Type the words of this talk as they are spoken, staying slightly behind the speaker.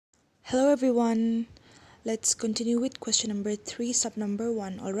Hello everyone. Let's continue with question number 3, sub number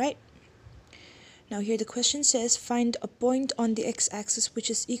 1. Alright. Now here the question says find a point on the x-axis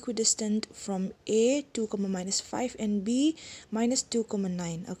which is equidistant from A 2, minus 5 and B minus 2,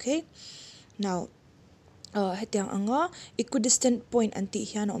 9. Okay. Now hetiang anga equidistant point anti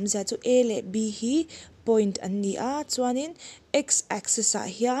hian omza chu A le B hi point anni a chuanin x-axis a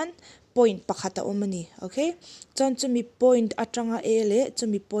hian point pakhata omani. Okay, chon chumi point atanga A le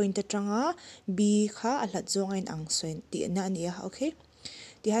chumi point atanga B kha alat zongain ang soin ti na ania. Okay,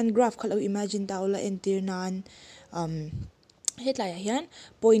 ti han graph khalo imagine daula entir nan hetlaya hian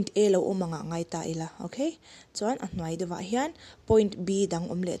point A lo omanga ngai ta ila. Okay, chuan anwai dewa hian point B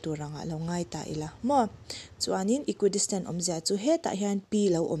dang omle turanga lo ngai ta ila mo chuanin equidistant omza chu heta hian P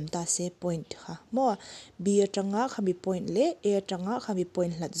lo omta se point kha mo B atanga khabi point le A atanga khabi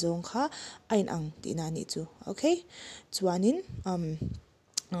point hlat zong kha ain ang ti na ni chu. Okay, chuanin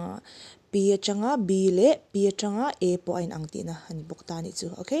B atanga B le B atanga A po ain ang ti na ani bokta ni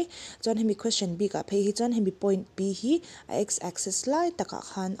chu. Okay, chuan hemi question B ka phei hi chuan hemi point B hi a x axis lai taka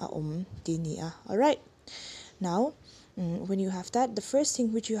khan a ti ni a. Alright, now when you have that, the first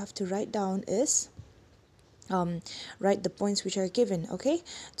thing which you have to write down is write the points which are given. Okay,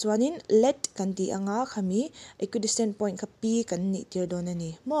 chuanin let kan ti anga khami equidistant point kha P kan ni tir don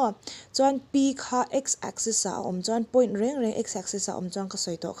ani mo chuan P kha x axis a chuan point reng x axis a chuan ka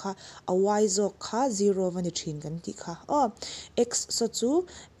soi to kha a y zo kha 0 vani thin kan ti kha x so chu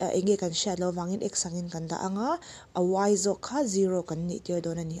enge kan sha lo wangin x angin kan da anga a y zo kha 0 kan ni tir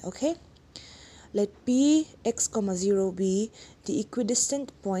don ani. Okay, let P x, 0 be the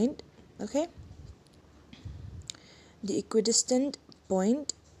equidistant point. Okay, the equidistant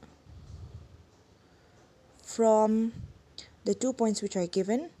point from the 2 points which are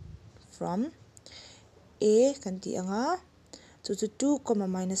given from A kanti anga to 2,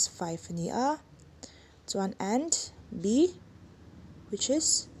 minus 5 ni a chuan and B which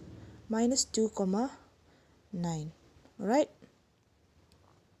is minus 2, 9. Right,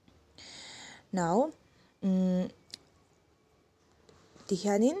 now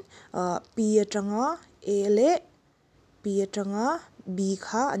tihanin P atanga A le P atanga B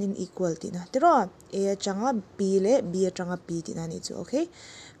kha anin equal ti na tiro A atanga B le B atanga P ti na ni chu. Okay,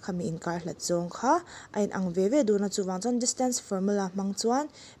 khami inkar hlat zong kha ain ang ve do na chu wang chon distance formula mang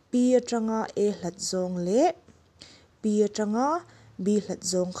chuan P atanga A hlat zong le P atanga B hlat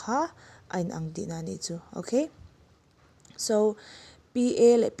zong kha ain ang ti na ni chu. Okay, so PA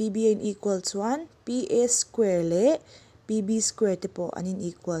le PB in equal chuan PA square le PB square te po anin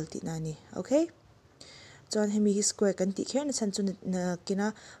equal ti na ni. Okay, chuan hemi hi square kan ti kher na chan chu na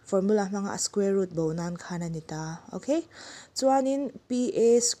kina formula manga square root bo nan khana ni ta. Okay, chuanin PA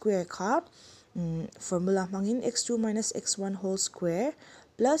square kha formula mangin x2 minus x1 whole square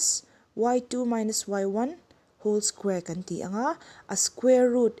plus y2 minus y1 whole square kan ti anga a square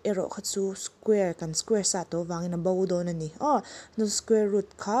root ero kha chu square kan square sa to wangin a bo do na ni no square root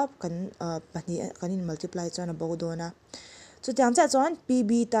kha kan pani kanin multiply chuan a bo do na so tiang cha chuan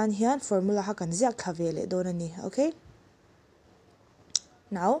PB tan hian formula ha kan ziak thavele do na ni. Okay,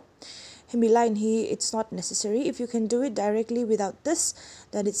 now hemi line hi it's not necessary. If you can do it directly without this,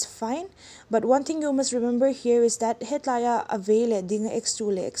 then it's fine, but one thing you must remember here is that hetlaya avele ding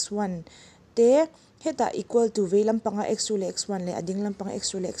x2 le x1 te heta equal to ve lampanga x2 le x1 le ading lampanga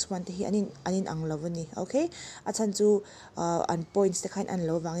x2 le x1 te hi anin ang lovani. Okay, achan chu an points te khain an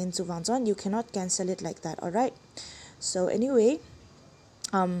lo wangin chu wang chuan you cannot cancel it like that. Alright, so anyway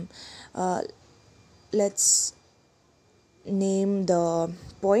let's name the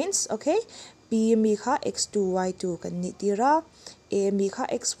points. Okay, P mi kha x2 y2 kan ni tira, A mi kha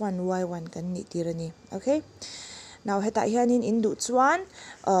x1 y1 kan ni tira ni. Okay, now heta hianin indu chuan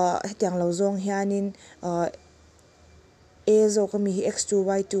hetiang lo zong hianin A zo ko mi hi x2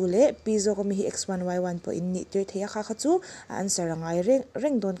 y2 le P zo ko mi hi x1 y1 po in ni tir theya kha kha chu answer angai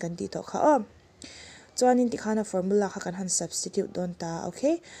reng don kan ti to kha chuanin ti khana formula kha kan han substitute don ta.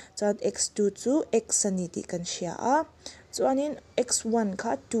 Okay, chuan x2 chu x ani ti kan hria a chuanin x1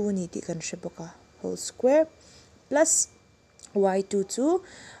 kha 2 ni ti kan hre boka whole square plus y2 chu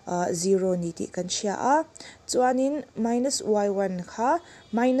 0 ni ti kan hria a chuanin minus y1 kha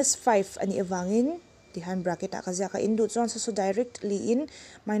minus 5 ani awangin ti han bracket a ka zia ka indu chuan so directly in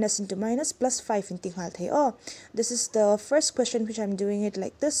minus into minus plus 5 in ti ngal thei this is the first question which I'm doing it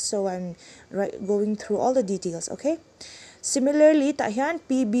like this, so I'm going through all the details. Okay, similarly ta hian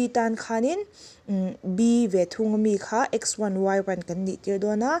PB tan khanin B ve thung mi kha x1 y1 kan ni tir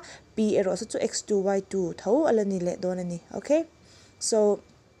dona P ero so chu x2 y2 tho alani le dona ni. Okay, so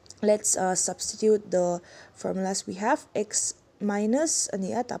let's substitute the formulas we have. X minus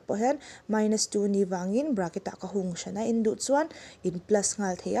ani a tapo hian minus 2 ni wangin bracket ta ka hung shana in du chuan in plus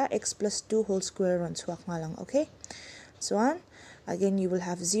ngal thea x plus 2 whole square ron chuak ngalang. Okay, chuan again you will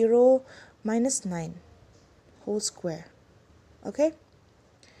have 0 minus 9 whole square. Okay,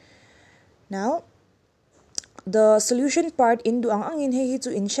 now the solution part in du ang angin he hi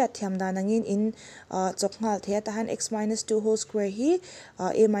chu in shat thiam dan angin in chok ngal thea ta han x minus 2 whole square hi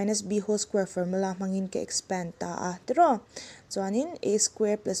a minus b whole square formula mangin ke expand ta a tero chuanin a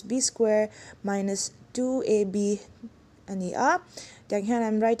square plus b square minus 2ab ani a tiang hian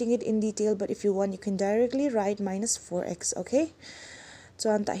I'm writing it in detail, but if you want you can directly write minus 4x. Okay,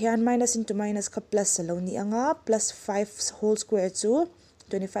 chuan ta hian minus into minus ka plus alo ni anga plus 5 whole square chu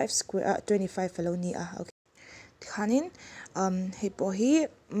 25 square 25 alo ni a. Okay, khanin he po hi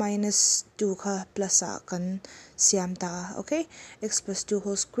minus 2 ka plus a kan siam ta. Okay, x plus 2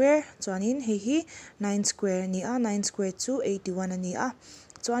 whole square chuanin he hi 9 square ni a 9 square chu 81 ani a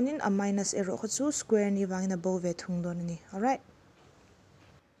chuanin a minus ero kho chu square ni wangina bo ve thung don ani. All right,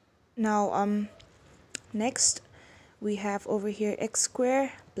 now next we have over here x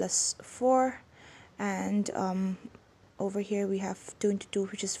square plus 4 and over here we have 2 into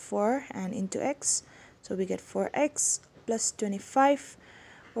 2 which is 4 and into x. So we get 4x plus 25.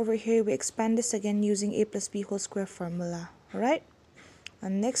 Over here we expand this again using a plus b whole square formula. Alright,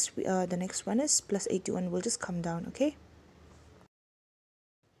 and next the next one is plus 81 will just come down. Okay,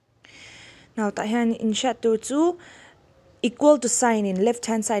 now tahan in shat to 2 equal to sign in left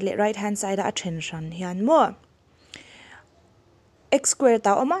hand side right hand side attention hian mo x square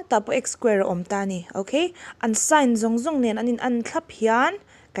ta oma tapo x square om ta ni. Okay, an sign zong zong nen anin an thlap hian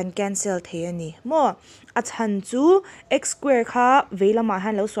kan cancel the ani mo a chan chu x square kha veilama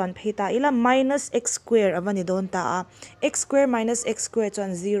han lo swan pheta ila minus x square avani don ta a x square minus x square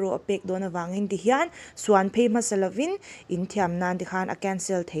chuan 0 apek don awangin ti hian swan phei masalovin in thiam nan ti khan a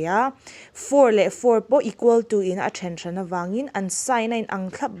cancel thea 4 le 4 po equal to in attention awangin an sign in ang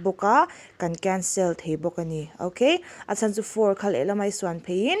thlap boka kan cancel the bokani. Okay, a chan chu 4 khal elamai swan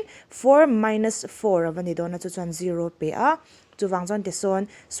phein 4 minus 4 avani don chu chuan 0 pe a chu wangchon te son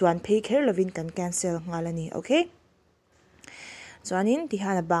swan phei kher lovin kan cancel ngalani. Okay, chuanin ti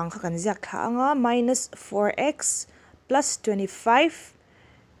hana bang kha kan ziak tha anga minus 4x plus 25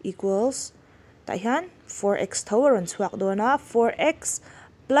 equals ta hian 4x thoron chuak dona 4x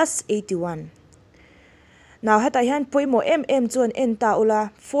plus 81. Now hata hian poimo chuan n ta ula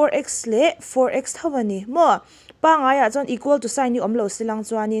 4x le 4x thawani mo pangaya chuan equal to sign ni omlo silang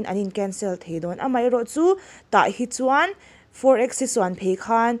chuanin anin cancel the don amai ro chu ta hi chuan 4x is 1 phei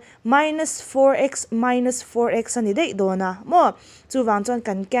khan minus 4x ani dei dona mo chu wangchon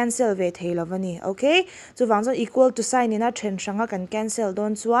kan cancel ve theilovani. Okay, chu wangchon equal to sign in a then sanga kan cancel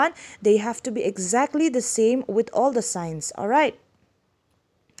don chuan they have to be exactly the same with all the signs. All right,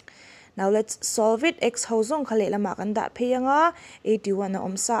 now let's solve it. X hozong khale lama kan da pheyanga 81 na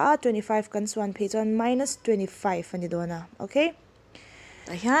omsa a 25 kan swan phei chuan minus 25 ani dona. Okay,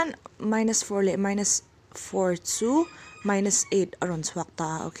 tahian minus 4 le minus 4 chu minus 8 aron chuak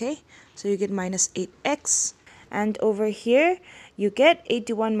ta. Okay, so you get minus 8x, and over here you get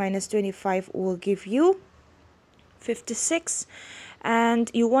 81 minus 25 will give you 56,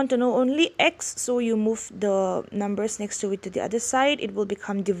 and you want to know only x, so you move the numbers next to it to the other side. It will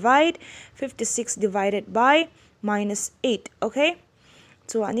become divide 56 divided by minus 8. Okay,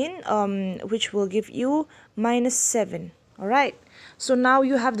 so anin which will give you minus 7. All right, so now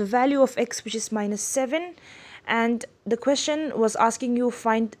you have the value of x, which is minus 7, and the question was asking you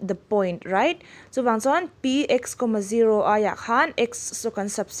find the point, right? So wangchon px, 0 aya khan x so can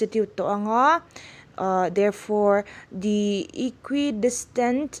substitute to anga, therefore the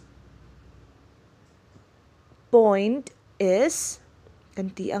equidistant point is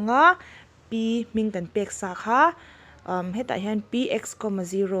kanti anga p ming kan pek sa kha heta hian px,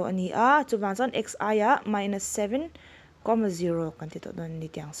 0 ani a chu wangchon x aya minus 7 0 kantito don ni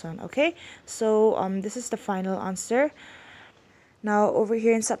tiang son. Okay, so this is the final answer. Now over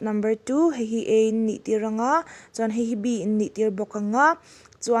here in sub number 2 hi a ni tiranga chuan hi b ni tir bokanga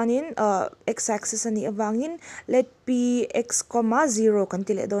chuanin x axis ani awangin let p x, 0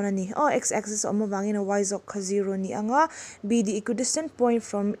 kantile don ani x axis awangin y zok 0 ni anga b the equidistant point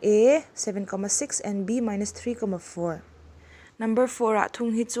from a 7,6 and b minus 3,4. Number 4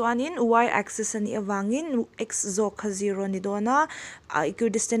 atung hi chuanin y axis ani awangin x zok 0 ni dona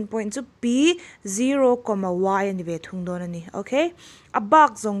equidistant point chu p 0, y ani ve thung don ani. Okay,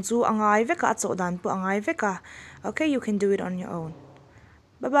 abak zong chu angai veka chodan pu angai veka. Okay, you can do it on your own.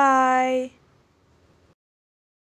 Bye bye.